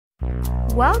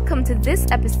Welcome to this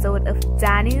episode of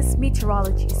Dani'i's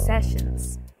Meteorology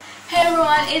Sessions. Hey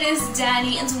everyone, it is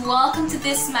Dani and welcome to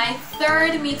this my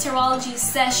third meteorology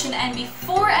session. And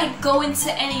before I go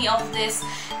into any of this,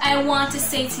 I want to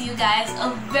say to you guys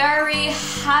a very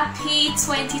happy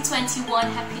 2021,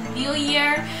 happy new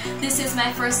year. This is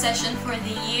my first session for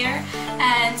the year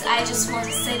and I just want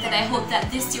to say that I hope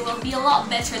that this year will be a lot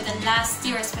better than last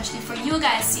year, especially for you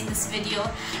guys seeing this video.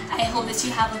 I hope that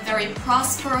you have a very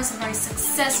prosperous, a very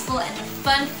successful and a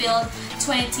fun-filled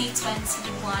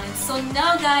 2021. And so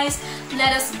now guys,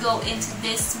 let us go into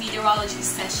this meteorology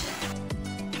session.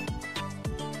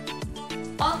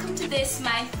 Welcome to this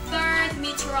my third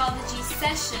meteorology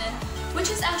session,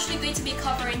 which is actually going to be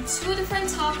covering two different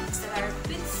topics that are a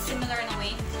bit similar in a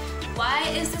way. Why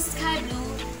is the sky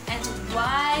blue and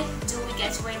why do we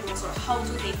get rainbows, or how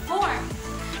do they form?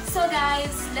 So guys,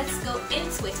 let's go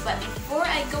into it, but before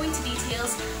I go into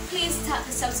details, please tap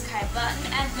the subscribe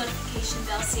button and notification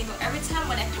bell so you know every time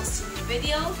when I post a new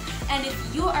video. And if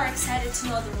you are excited to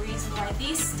know the reason why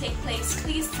these take place,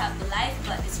 please tap the like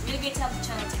button. It's really going to help the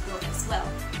channel to grow as well.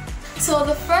 So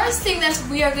the first thing that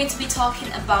we are going to be talking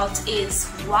about is,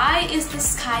 why is the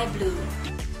sky blue?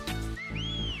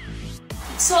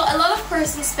 So a lot of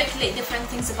persons speculate different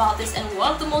things about this, and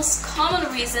one of the most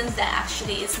common reasons that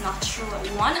actually is not true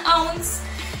 1 ounce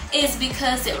is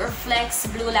because it reflects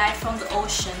blue light from the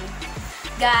ocean.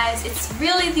 Guys, it's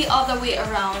really the other way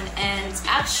around, and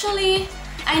actually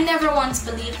I never want to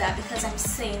believe that, because I'm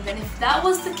saying that if that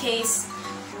was the case,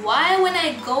 why when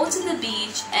I go to the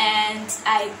beach and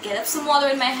I get up some water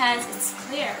in my hands, it's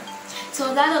clear?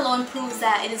 So that alone proves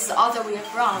that it is the other way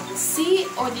around. The sea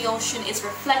or the ocean is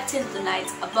reflecting the light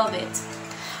above it.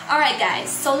 Alright guys,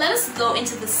 so let us go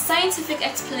into the scientific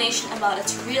explanation about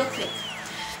it real quick.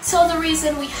 So the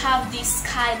reason we have the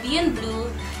sky being blue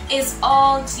is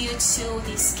all due to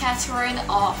the scattering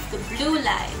of the blue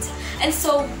light. And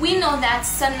so we know that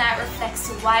sunlight reflects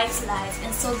white light,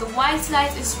 and so the white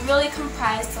light is really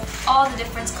comprised of all the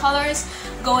different colors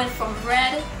going from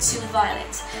red to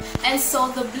violet. And so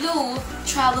the blue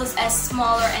travels at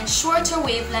smaller and shorter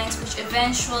wavelengths, which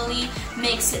eventually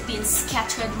makes it being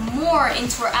scattered more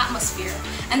into our atmosphere.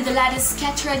 And the light is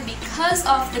scattered because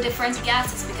of the different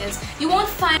gases, because you won't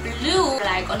find blue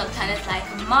like on a planet like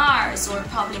Mars or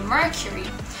probably Mercury.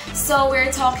 So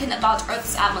we're talking about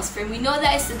Earth's atmosphere. We know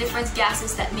that it's the different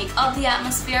gases that make up the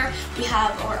atmosphere. We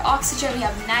have our oxygen, we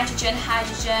have nitrogen,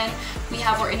 hydrogen, we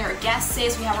have our inert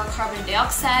gases, we have our carbon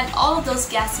dioxide. All of those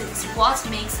gases is what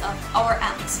makes up our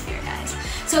atmosphere, guys.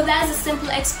 So that's a simple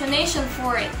explanation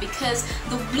for it, because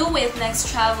the blue wavelengths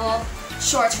travel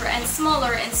shorter and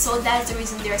smaller, and so that's the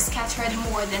reason they're scattered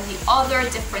more than the other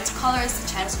different colors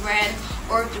such as red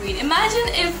or green. Imagine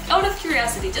if, out of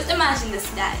curiosity, just imagine this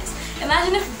guys.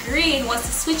 Imagine if green was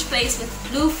to switch place with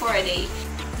blue for a day.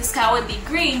 The sky would be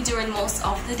green during most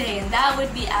of the day, and that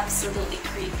would be absolutely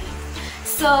creepy.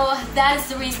 So that is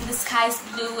the reason the sky is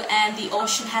blue, and the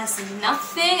ocean has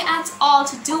nothing at all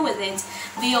to do with it.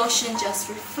 The ocean just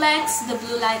reflects the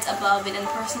blue light above it, and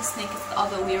persons think it's the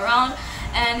other way around,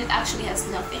 and it actually has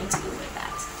nothing to do with that.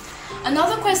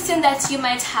 Another question that you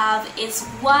might have is,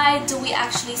 why do we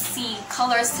actually see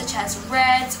colors such as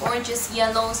reds, oranges,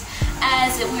 yellows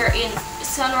as we are in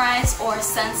sunrise or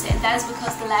sunset? That is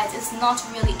because the light is not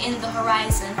really in the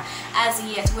horizon as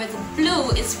yet, where the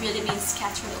blue is really being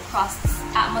scattered across the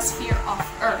atmosphere of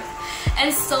Earth.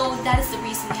 And so that is the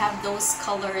reason we have those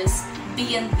colors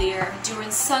being there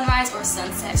during sunrise or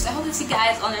sunset. So I hope that you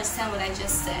guys understand what I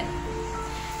just said.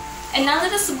 And now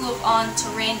let us move on to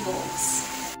rainbows.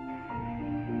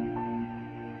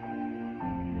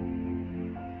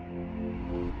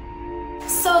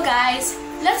 So guys,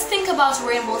 let's think about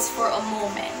rainbows for a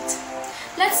moment.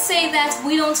 Let's say that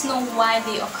we don't know why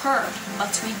they occur,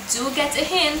 but we do get a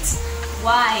hint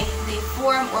why they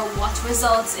form or what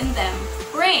results in them.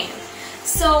 Rain.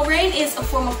 So rain is a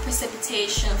form of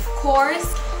precipitation, of course.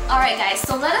 Alright guys,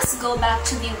 so let us go back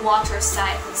to the water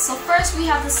cycle. So first we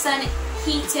have the sun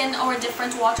heating our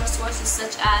different water sources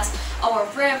such as our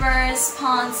rivers,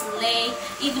 ponds, lake.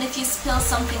 Even if you spill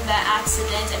something by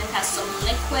accident and it has some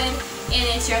liquid in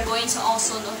it, you're going to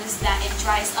also notice that it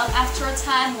dries up after a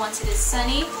time once it is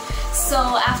sunny. So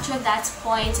after that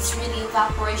point, it's really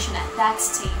evaporation at that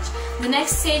stage. The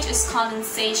next stage is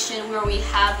condensation, where we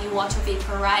have the water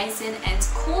vaporizing and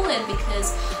cooling,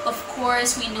 because of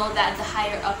course we know that the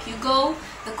higher up you go,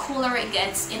 the cooler it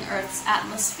gets in Earth's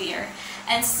atmosphere.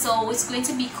 And so it's going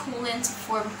to be cooling to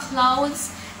form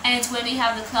clouds, and when we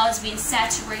have the clouds being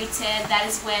saturated, that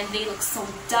is when they look so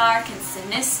dark and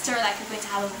sinister, like we're going to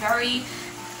have a very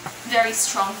very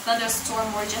strong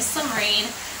thunderstorm or just some rain,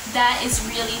 that is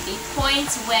really the point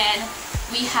when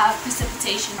we have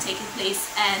precipitation taking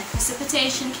place, and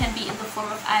precipitation can be in the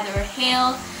form of either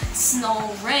hail,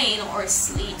 snow, rain, or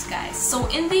sleet, guys. So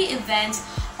in the event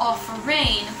of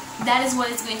rain, that is what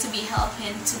is going to be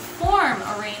helping to form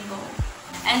a rainbow.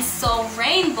 And so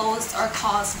rainbows are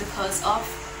caused because of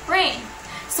rain.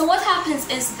 So what happens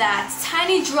is that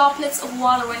tiny droplets of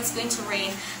water, when it's going to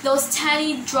rain, those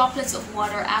tiny droplets of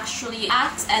water actually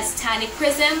act as tiny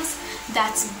prisms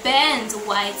that bend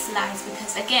white light,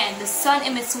 because again, the sun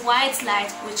emits white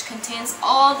light which contains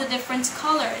all the different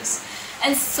colors.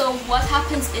 And so what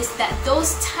happens is that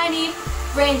those tiny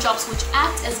raindrops, which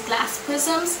act as glass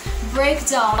prisms, break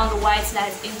down the white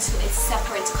light into its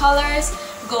separate colors,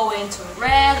 go into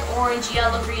red, orange,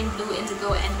 yellow, green, blue,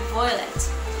 indigo, and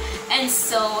violet. And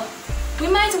so we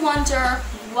might wonder,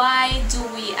 why do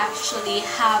we actually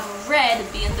have red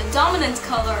being the dominant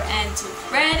color, and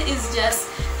red is just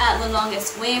at the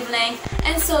longest wavelength?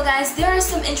 And so guys, there are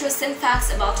some interesting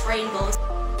facts about rainbows.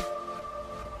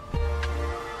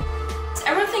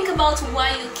 Ever think about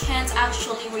why you can't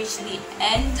actually reach the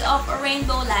end of a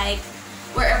rainbow, like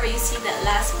wherever you see that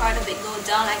last part of it go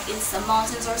down, like in some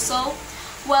mountains or so?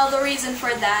 Well, the reason for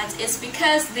that is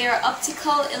because they are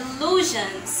optical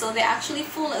illusions, so they actually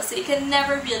fool us, so you can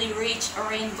never really reach a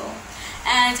rainbow.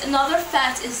 And another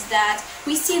fact is that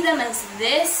we see them as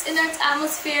this in Earth's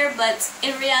atmosphere, but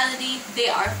in reality they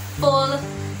are full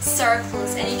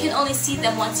circles, and you can only see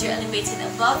them once you're elevated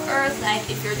above Earth. Like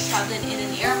if you're traveling in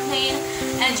an airplane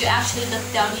and you actually look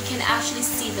down, you can actually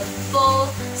see the full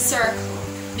circle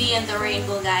being the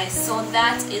rainbow, guys. So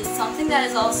that is something that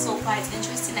is also quite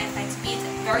interesting. I find to be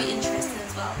very interesting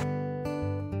as well.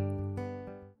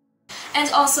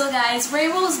 And also guys,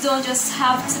 rainbows don't just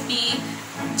have to be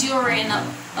during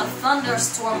a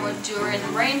thunderstorm or during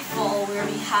rainfall, where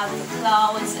we have the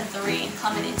clouds and the rain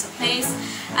coming into place.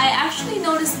 I actually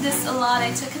noticed this a lot.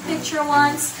 I took a picture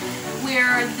once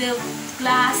where the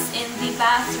glass in the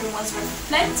bathroom was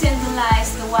reflecting the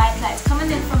lights, the white light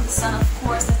coming in from the sun, of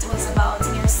course. It was about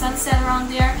near sunset around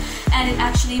there, and it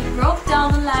actually broke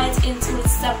down the light into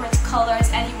its separate colors,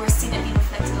 and you were seeing it being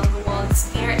reflected on the wall.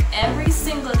 It's here every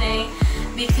single day,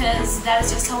 because that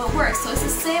is just how it works. So it's the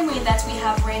same way that we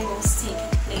have rainbows taking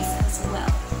place as well.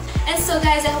 And so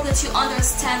guys, I hope that you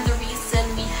understand the reason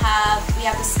we have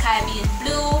the sky being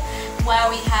blue, while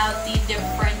we have the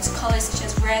different colors such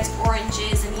as reds,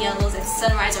 oranges, and yellows at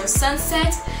sunrise or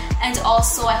sunset. And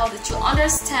also I hope that you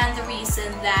understand the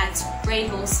reason that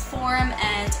rainbows form,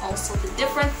 and also the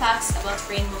different facts about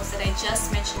rainbows that I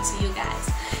just mentioned to you guys.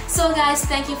 So guys,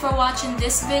 thank you for watching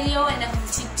this video, and I hope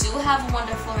that you do have a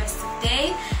wonderful rest of the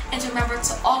day. And remember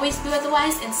to always be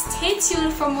otherwise, and stay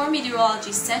tuned for more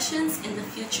meteorology sessions in the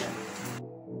future.